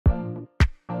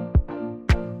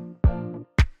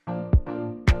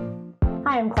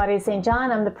Hi, I'm Claudia St.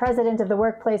 I'm the president of the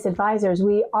Workplace Advisors.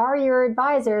 We are your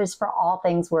advisors for all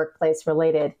things workplace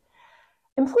related.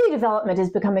 Employee development is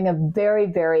becoming a very,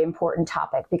 very important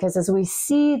topic because as we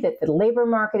see that the labor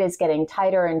market is getting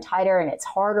tighter and tighter and it's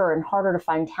harder and harder to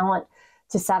find talent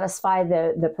to satisfy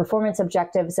the performance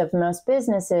objectives of most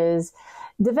businesses,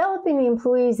 developing the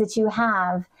employees that you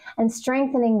have and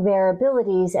strengthening their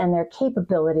abilities and their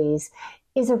capabilities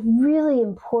is a really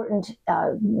important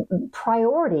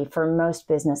priority for most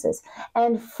businesses.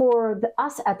 And for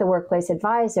us at the Workplace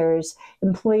Advisors,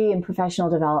 employee and professional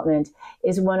development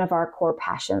is one of our core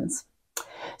passions.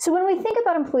 So when we think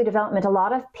about employee development, a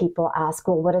lot of people ask,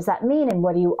 well, what does that mean and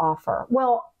what do you offer?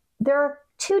 Well, there are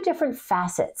two different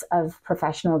facets of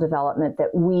professional development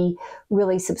that we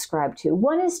really subscribe to.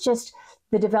 One is just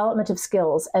the development of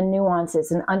skills and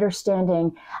nuances and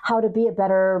understanding how to be a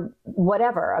better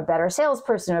whatever, a better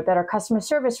salesperson, or a better customer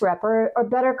service rep, or a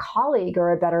better colleague,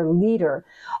 or a better leader.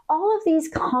 All of these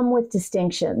come with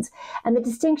distinctions, and the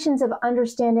distinctions of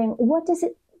understanding what does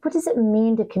it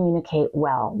mean to communicate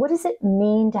well? What does it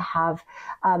mean to have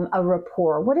a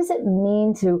rapport? What does it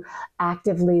mean to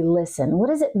actively listen? What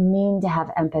does it mean to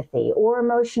have empathy or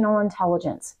emotional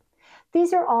intelligence?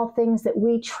 These are all things that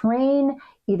we train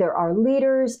either our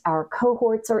leaders, our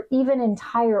cohorts, or even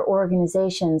entire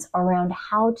organizations around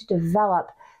how to develop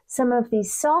some of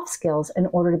these soft skills in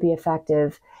order to be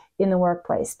effective in the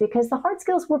workplace. Because the hard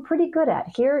skills we're pretty good at.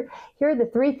 Here are the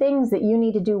three things that you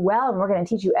need to do well, and we're going to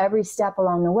teach you every step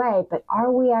along the way. But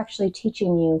are we actually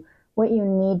teaching you what you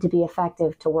need to be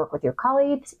effective to work with your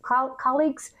colleagues,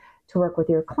 to work with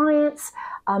your clients,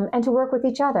 and to work with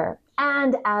each other?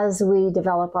 And as we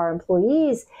develop our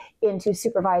employees into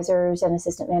supervisors and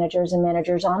assistant managers and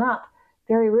managers on up,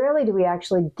 very rarely do we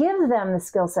actually give them the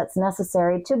skill sets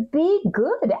necessary to be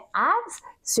good as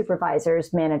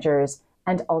supervisors, managers,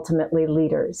 and ultimately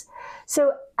leaders.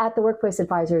 So at the Workplace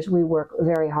Advisors, we work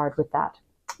very hard with that.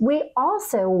 We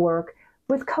also work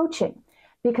with coaching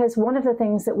because one of the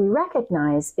things that we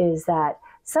recognize is that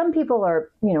some people are,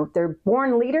 they're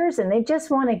born leaders and they just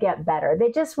want to get better.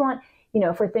 They just want,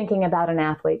 if we're thinking about an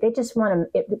athlete, they just want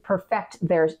to perfect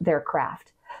their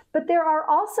craft. But there are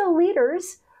also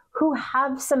leaders who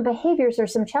have some behaviors or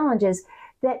some challenges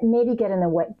that maybe get in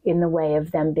the way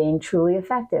of them being truly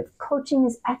effective. Coaching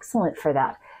is excellent for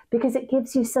that because it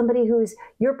gives you somebody who's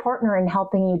your partner in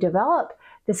helping you develop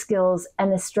the skills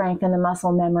and the strength and the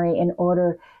muscle memory in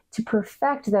order to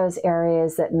perfect those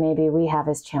areas that maybe we have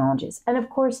as challenges. And of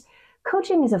course,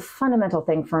 coaching is a fundamental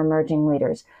thing for emerging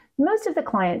leaders. Most of the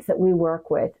clients that we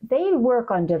work with, they work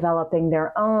on developing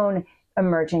their own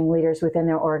emerging leaders within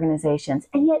their organizations,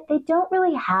 and yet they don't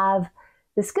really have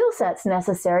the skill sets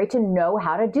necessary to know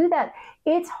how to do that.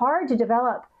 It's hard to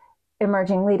develop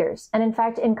emerging leaders. And in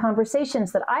fact, in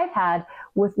conversations that I've had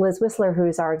with Liz Whistler, who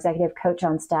is our executive coach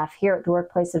on staff here at the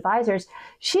Workplace Advisors,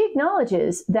 she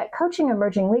acknowledges that coaching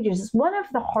emerging leaders is one of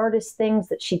the hardest things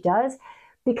that she does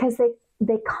because they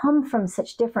come from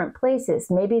such different places.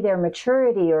 Maybe their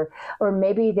maturity or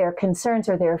maybe their concerns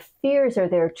or their fears or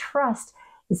their trust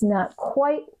is not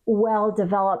quite well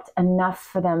developed enough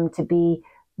for them to be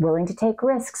willing to take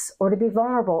risks or to be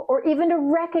vulnerable or even to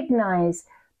recognize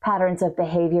patterns of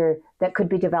behavior that could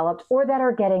be developed or that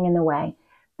are getting in the way.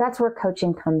 That's where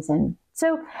coaching comes in.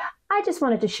 So I just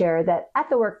wanted to share that at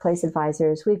the Workplace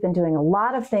Advisors, we've been doing a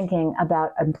lot of thinking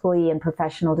about employee and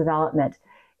professional development.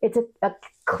 It's a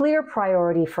clear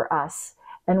priority for us,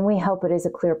 and we hope it is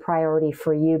a clear priority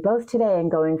for you both today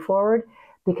and going forward,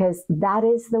 because that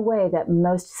is the way that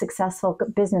most successful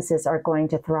businesses are going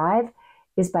to thrive,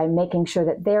 is by making sure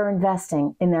that they're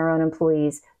investing in their own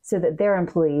employees so that their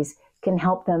employees can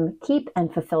help them keep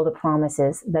and fulfill the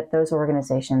promises that those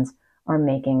organizations are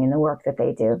making in the work that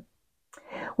they do.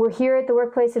 We're here at the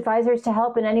Workplace Advisors to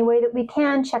help in any way that we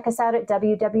can. Check us out at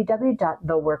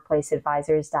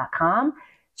www.theworkplaceadvisors.com.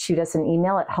 Shoot us an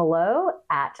email at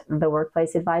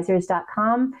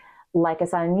hello@theworkplaceadvisors.com. Like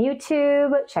us on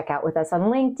YouTube, check out with us on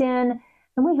LinkedIn,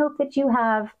 and we hope that you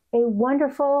have a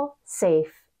wonderful,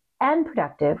 safe, and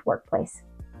productive workplace.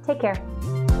 Take care.